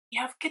We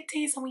have good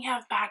days and we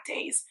have bad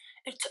days.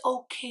 It's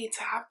okay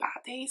to have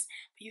bad days,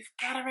 but you've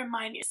got to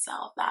remind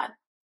yourself that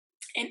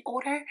in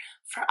order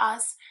for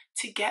us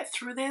to get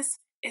through this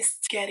is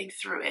getting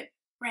through it,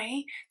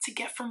 right? To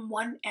get from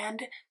one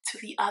end to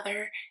the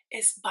other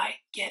is by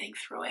getting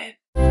through it.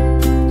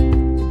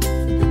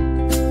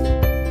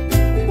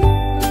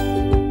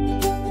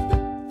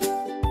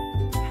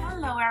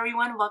 Hello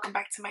everyone, welcome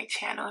back to my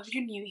channel. If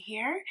you're new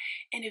here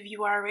and if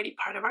you are already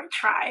part of our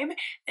tribe,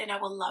 then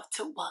I would love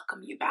to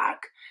welcome you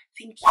back.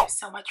 Thank you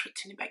so much for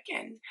tuning back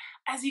in.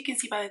 As you can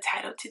see by the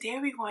title, today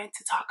we're going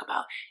to talk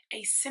about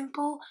a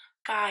simple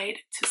guide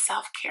to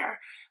self-care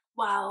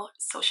while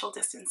social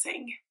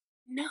distancing.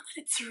 Now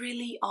that it's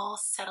really all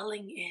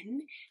settling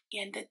in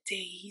and the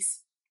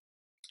days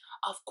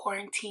of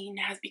quarantine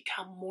has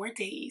become more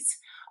days,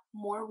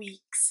 more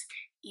weeks,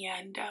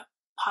 and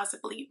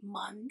possibly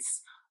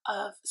months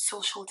of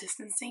social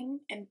distancing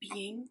and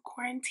being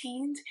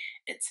quarantined,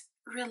 it's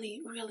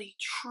really,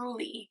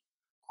 truly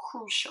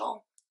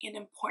crucial and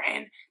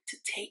important to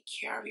take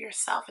care of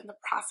yourself in the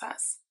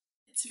process.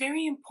 It's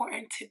very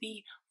important to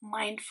be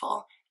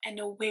mindful and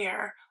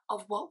aware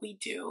of what we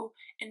do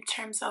in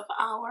terms of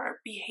our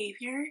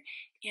behavior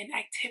and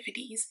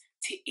activities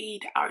to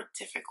aid our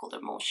difficult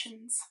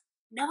emotions.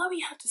 Now that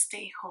we have to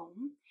stay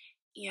home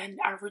and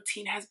our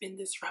routine has been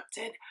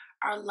disrupted,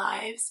 our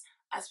lives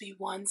as we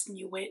once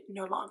knew it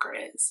no longer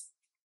is.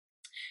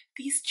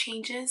 These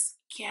changes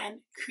can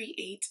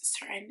create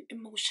certain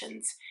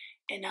emotions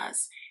in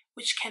us,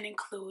 which can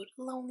include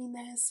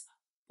loneliness,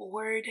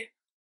 bored,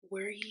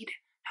 worried,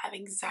 have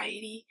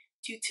anxiety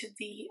due to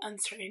the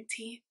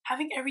uncertainty.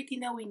 Having everything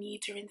that we need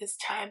during this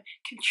time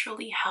can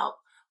truly help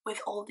with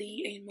all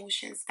the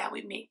emotions that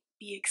we may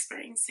be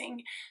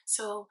experiencing.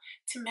 So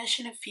to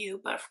mention a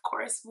few, but of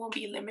course won't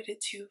be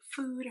limited to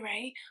food,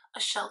 right? A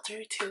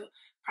shelter to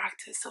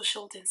practice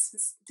social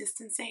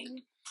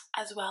distancing,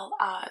 as well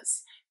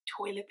as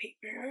toilet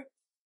paper,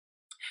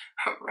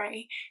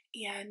 right?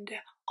 And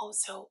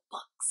also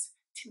books.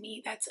 To me,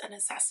 that's a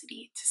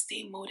necessity to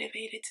stay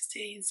motivated, to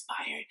stay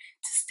inspired,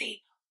 to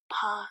stay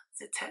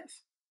positive.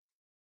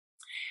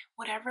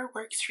 Whatever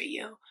works for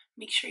you,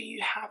 make sure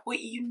you have what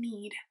you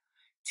need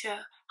to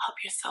help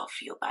yourself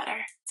feel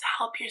better,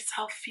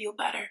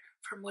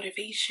 for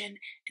motivation,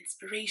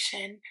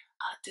 inspiration,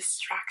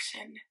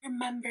 distraction.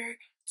 Remember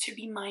to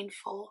be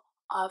mindful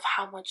of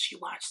how much you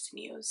watch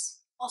the news.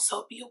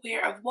 Also, be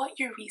aware of what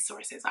your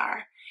resources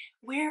are.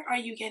 Where are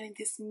you getting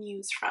this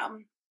news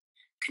from?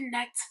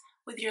 Connect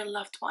with your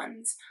loved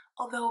ones.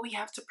 Although we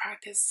have to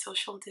practice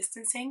social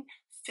distancing,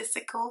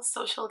 physical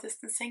social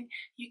distancing,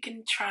 you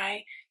can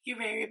try your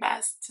very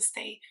best to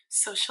stay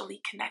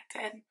socially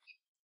connected.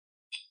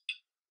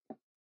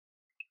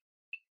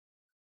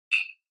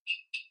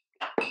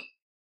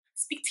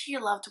 Speak to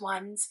your loved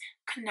ones,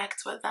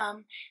 connect with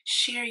them,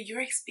 share your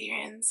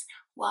experience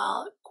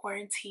while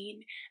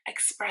quarantine,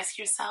 express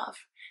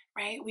yourself,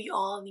 right? We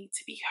all need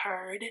to be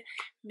heard.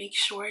 Make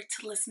sure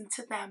to listen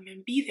to them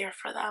and be there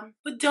for them.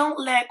 But don't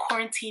let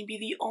quarantine be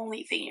the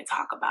only thing you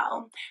talk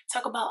about.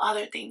 Talk about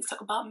other things,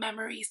 talk about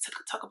memories,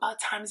 talk about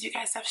times you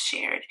guys have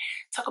shared,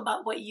 talk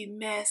about what you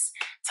miss,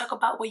 talk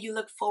about what you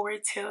look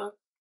forward to,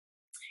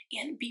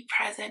 and be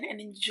present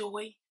and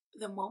enjoy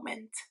the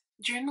moment.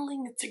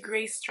 Journaling is a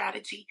great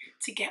strategy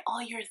to get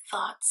all your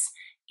thoughts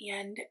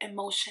and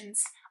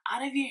emotions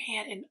out of your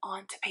head and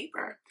onto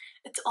paper.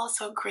 It's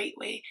also a great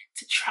way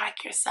to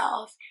track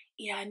yourself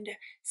and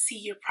see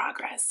your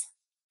progress.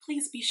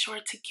 Please be sure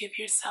to give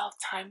yourself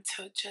time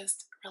to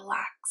just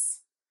relax.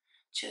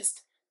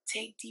 Just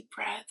take deep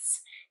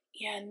breaths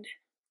and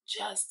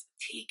just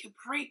take a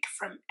break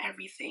from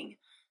everything.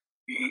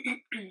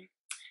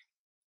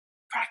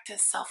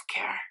 Practice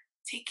self-care.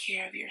 Take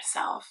care of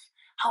yourself,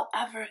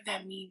 however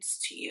that means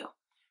to you.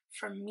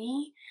 For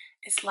me,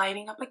 it's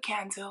lighting up a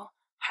candle,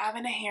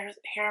 having a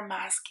hair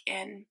mask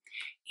in,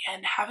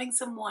 and having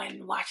some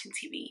wine, watching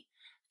TV.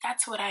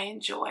 That's what I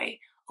enjoy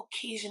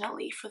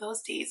occasionally for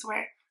those days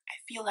where I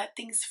feel that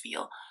things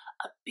feel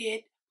a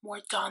bit more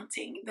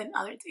daunting than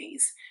other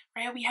days,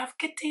 right? We have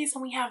good days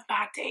and we have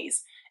bad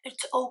days.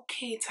 It's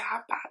okay to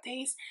have bad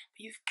days,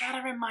 but you've got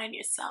to remind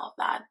yourself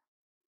that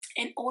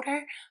in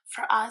order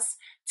for us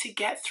to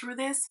get through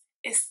this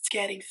is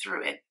getting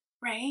through it,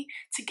 right?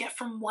 To get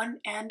from one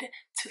end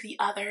to the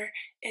other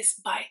is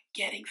by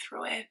getting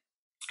through it.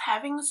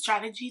 Having a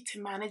strategy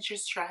to manage your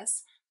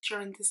stress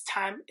during this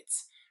time,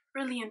 it's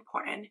really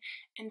important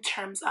in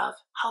terms of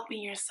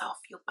helping yourself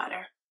feel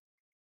better.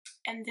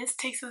 And this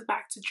takes us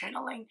back to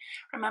journaling.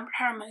 Remember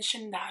how I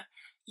mentioned that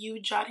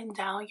you jotting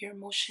down your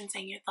emotions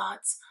and your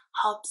thoughts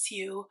helps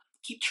you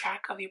keep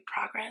track of your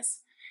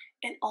progress.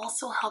 It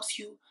also helps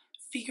you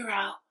figure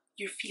out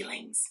your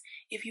feelings.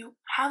 If you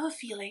have a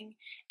feeling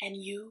and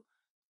you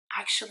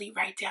actually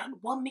write down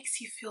what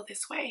makes you feel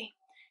this way,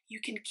 you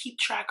can keep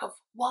track of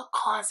what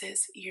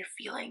causes your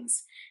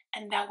feelings,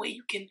 and that way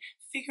you can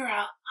figure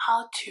out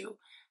how to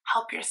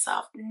help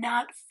yourself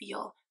not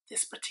feel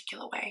this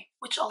particular way.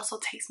 Which also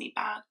takes me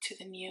back to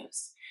the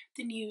news.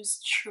 The news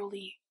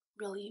truly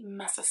really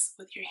messes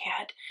with your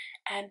head,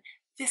 and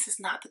this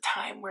is not the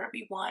time where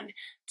we want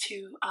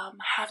to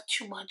have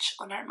too much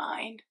on our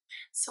mind.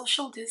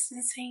 Social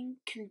distancing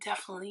can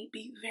definitely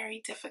be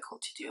very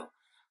difficult to do.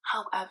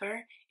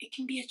 However, it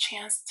can be a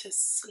chance to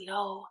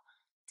slow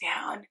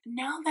down.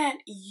 Now that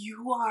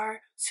you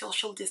are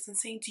social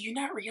distancing, do you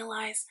not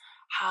realize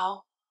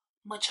how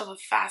much of a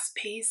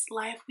fast-paced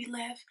life we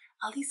live?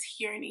 At least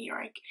here in New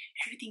York,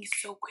 everything is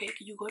so quick.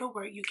 You go to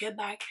work, you get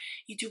back,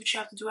 you do what you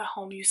have to do at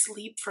home, you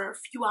sleep for a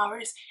few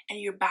hours, and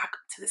you're back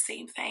to the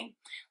same thing.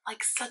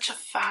 Like such a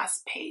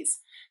fast pace.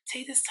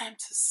 Take this time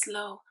to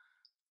slow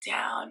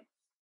down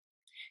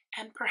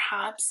and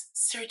perhaps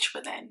search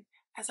within.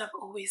 As I've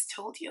always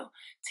told you,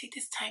 take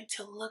this time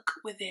to look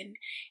within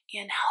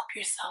and help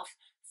yourself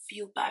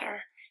feel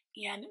better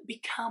and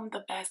become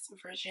the best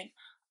version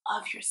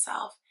of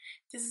yourself.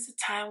 This is a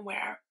time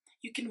where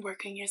you can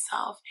work on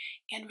yourself.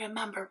 And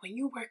remember, when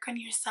you work on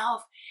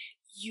yourself,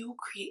 you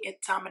create a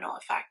domino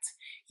effect.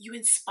 You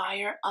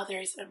inspire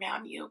others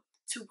around you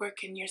to work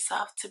on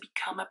yourself to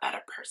become a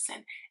better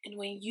person. And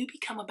when you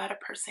become a better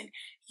person,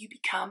 you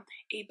become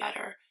a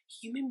better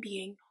human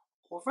being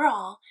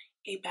overall,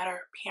 a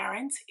better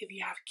parent if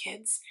you have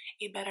kids,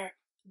 a better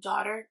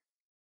daughter,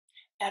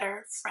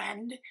 better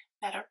friend,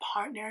 better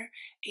partner,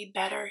 a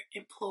better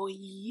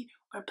employee,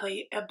 or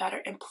a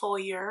better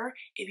employer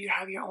if you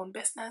have your own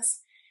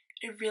business.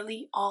 It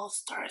really all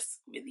starts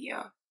with you.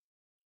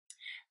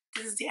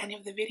 This is the end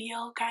of the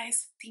video,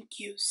 guys. Thank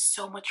you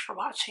so much for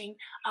watching.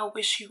 I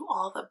wish you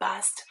all the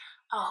best.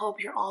 I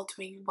hope you're all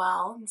doing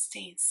well and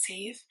staying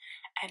safe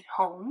at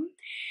home.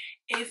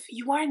 If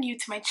you are new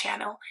to my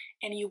channel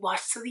and you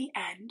watched to the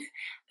end,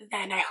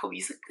 then I hope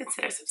you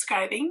consider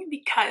subscribing,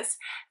 because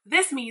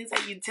this means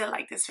that you did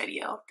like this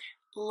video.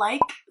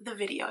 Like the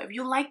video. If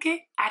you like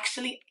it,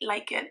 actually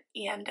like it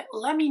and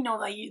let me know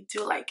that you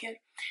do like it.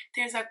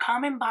 There's a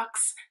comment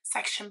box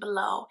section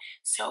below,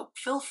 so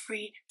feel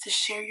free to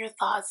share your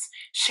thoughts,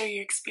 share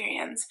your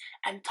experience,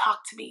 and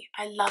talk to me.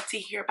 I love to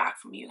hear back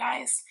from you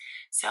guys.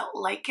 So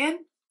like it,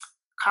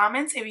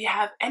 comments if you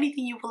have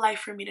anything you would like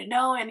for me to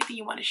know, anything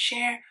you want to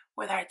share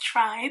with our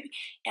tribe,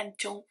 and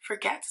don't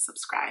forget to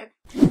subscribe.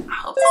 I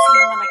hope to see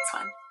you in the next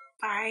one.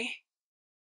 Bye.